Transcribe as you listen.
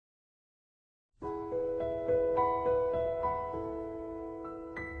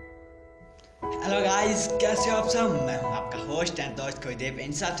Hello guys, कैसे हो आप सब। मैं हूं आपका होस्ट एंड दोस्त कोईदेव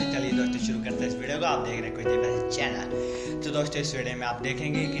इंसाफ। तो चलिए दोस्तों शुरू करते हैं इस वीडियो को। आप देख रहे हैं कोईदेव चैनल। तो दोस्तों इस वीडियो में आप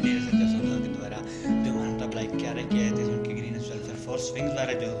देखेंगे कि डेरा सच्चा सौदा के द्वारा जो मानव अप्लाई किए थे उनके ग्रीन वेलफेयर फोर्स विंग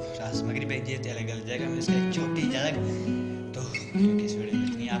द्वारा जो सामग्री भेजी थी अलग अलग जगह में, उसकी एक छोटी झलक। तो क्योंकि इस वीडियो में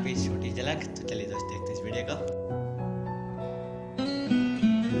इतनी आप ही छोटी झलक, तो चलिए दोस्त देखते हैं इस वीडियो को।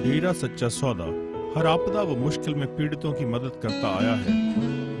 डेरा सच्चा सौदा हर आपदा व मुश्किल में पीड़ितों की मदद करता आया है।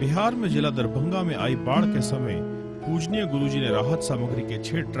 बिहार में जिला दरभंगा में आई बाढ़ के समय पूजनीय गुरुजी ने राहत सामग्री के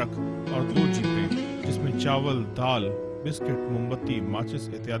 6 ट्रक और 2 जीपें जिसमें चावल, दाल, बिस्किट, मोमबत्ती, माचिस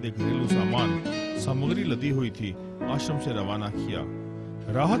इत्यादि घरेलू सामग्री लदी हुई थी, आश्रम से रवाना किया।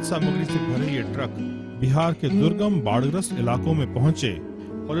 राहत सामग्री से भरे ये ट्रक बिहार के दुर्गम बाढ़ग्रस्त इलाकों में पहुंचे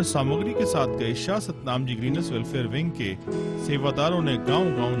और इस सामग्री के साथ गए Shah Satnam ji green welfare wing के सेवादारों ने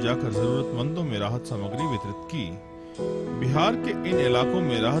गांव-गांव जाकर जरूरतमंदों में राहत सामग्री वितरित की। बिहार के इन इलाकों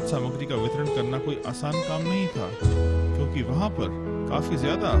में राहत सामग्री का वितरण करना कोई आसान काम नहीं था, क्योंकि वहां पर काफी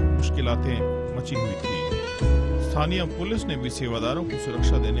ज्यादा मुश्किलातें मची हुई थी। स्थानीय पुलिस ने भी सेवादारों को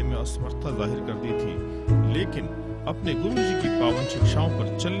सुरक्षा देने में असमर्थता जाहिर कर दी थी, लेकिन अपने गुरुजी की पावन शिक्षाओं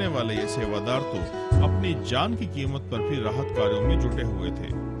पर चलने वाले ये सेवादार तो अपनी जान की कीमत पर भी राहत कार्यों में जुटे हुए थे।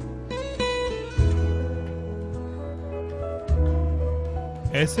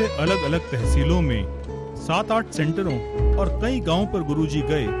 ऐसे अलग अलग तहसीलों में 7-8 सेंटरों और कई गांवों पर गुरुजी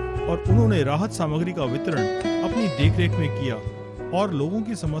गए और उन्होंने राहत सामग्री का वितरण अपनी देखरेख में किया और लोगों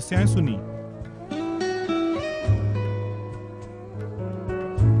की समस्याएं सुनी।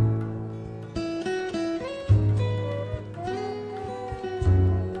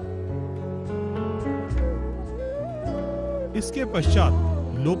 इसके पश्चात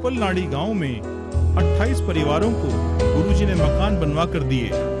लोपल नाड़ी गांव में 28 परिवारों को गुरुजी ने मकान बनवा कर दिए।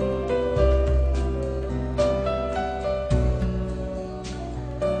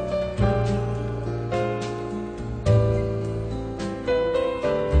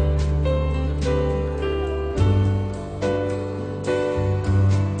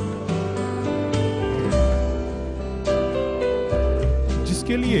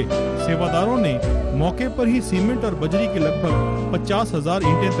 जिसके लिए सेवादारों ने मौके पर ही सीमेंट और बजरी के लगभग 50,000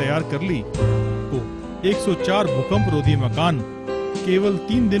 ईंटें तैयार कर ली। तो 104 भूकंप रोधी मकान केवल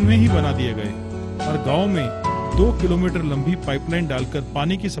 3 दिन में ही बना दिए गए और गांव में 2 किलोमीटर लंबी पाइपलाइन डालकर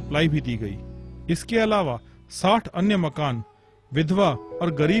पानी की सप्लाई भी दी गई। इसके अलावा 60 अन्य मकान विधवा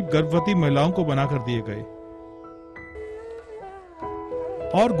और गरीब गर्भवती महिलाओं को बनाकर दिए गए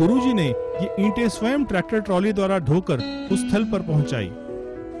और गुरुजी ने ये ईंटें स्वयं ट्रैक्टर ट्रॉली द्वारा ढोकर उस स्थल पर पहुंचाई।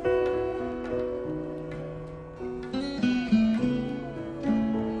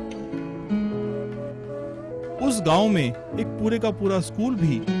 उस गांव में एक पूरे का पूरा स्कूल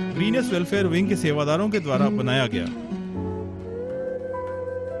भी ग्रीनेस वेलफेयर विंग के सेवादारों के द्वारा बनाया गया।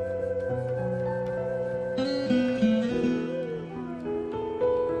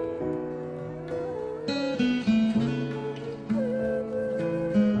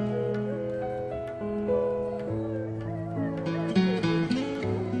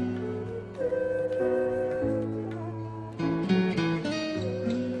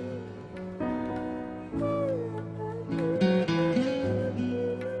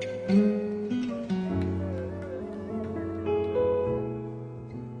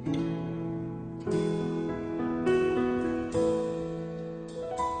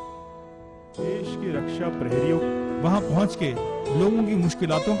 रक्षा प्रहरियों वहां पहुंच के लोगों की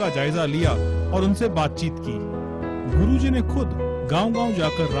मुश्किलातों का जायजा लिया और उनसे बातचीत की। गुरुजी ने खुद गांव-गांव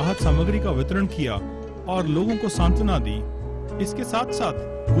जाकर राहत सामग्री का वितरण किया और लोगों को सांत्वना दी। इसके साथ साथ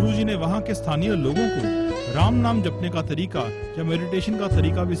गुरुजी ने वहां के स्थानीय लोगों को राम नाम जपने का तरीका या मेडिटेशन का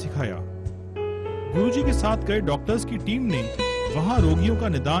तरीका भी सिखाया। गुरुजी के साथ गए डॉक्टर्स की टीम ने वहां रोगियों का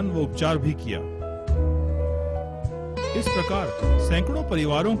निदान व उपचार भी किया। इस प्रकार सैकड़ों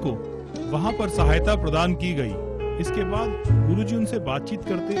परिवारों को वहां पर सहायता प्रदान की गई। इसके बाद गुरुजी उनसे बातचीत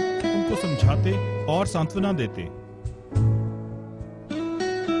करते, उनको समझाते और सांत्वना देते।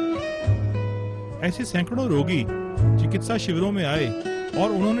 ऐसे सैकड़ों रोगी चिकित्सा शिविरों में आए और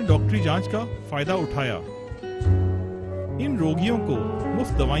उन्होंने डॉक्टरी जांच का फायदा उठाया। इन रोगियों को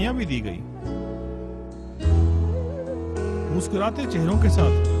मुफ्त दवाइयां भी दी गई। मुस्कुराते चेहरों के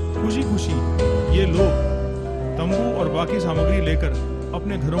साथ खुशी खुशी ये लोग तंबू और बाकी सामग्री लेकर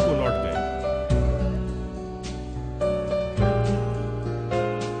अपने घरों को लौट गए।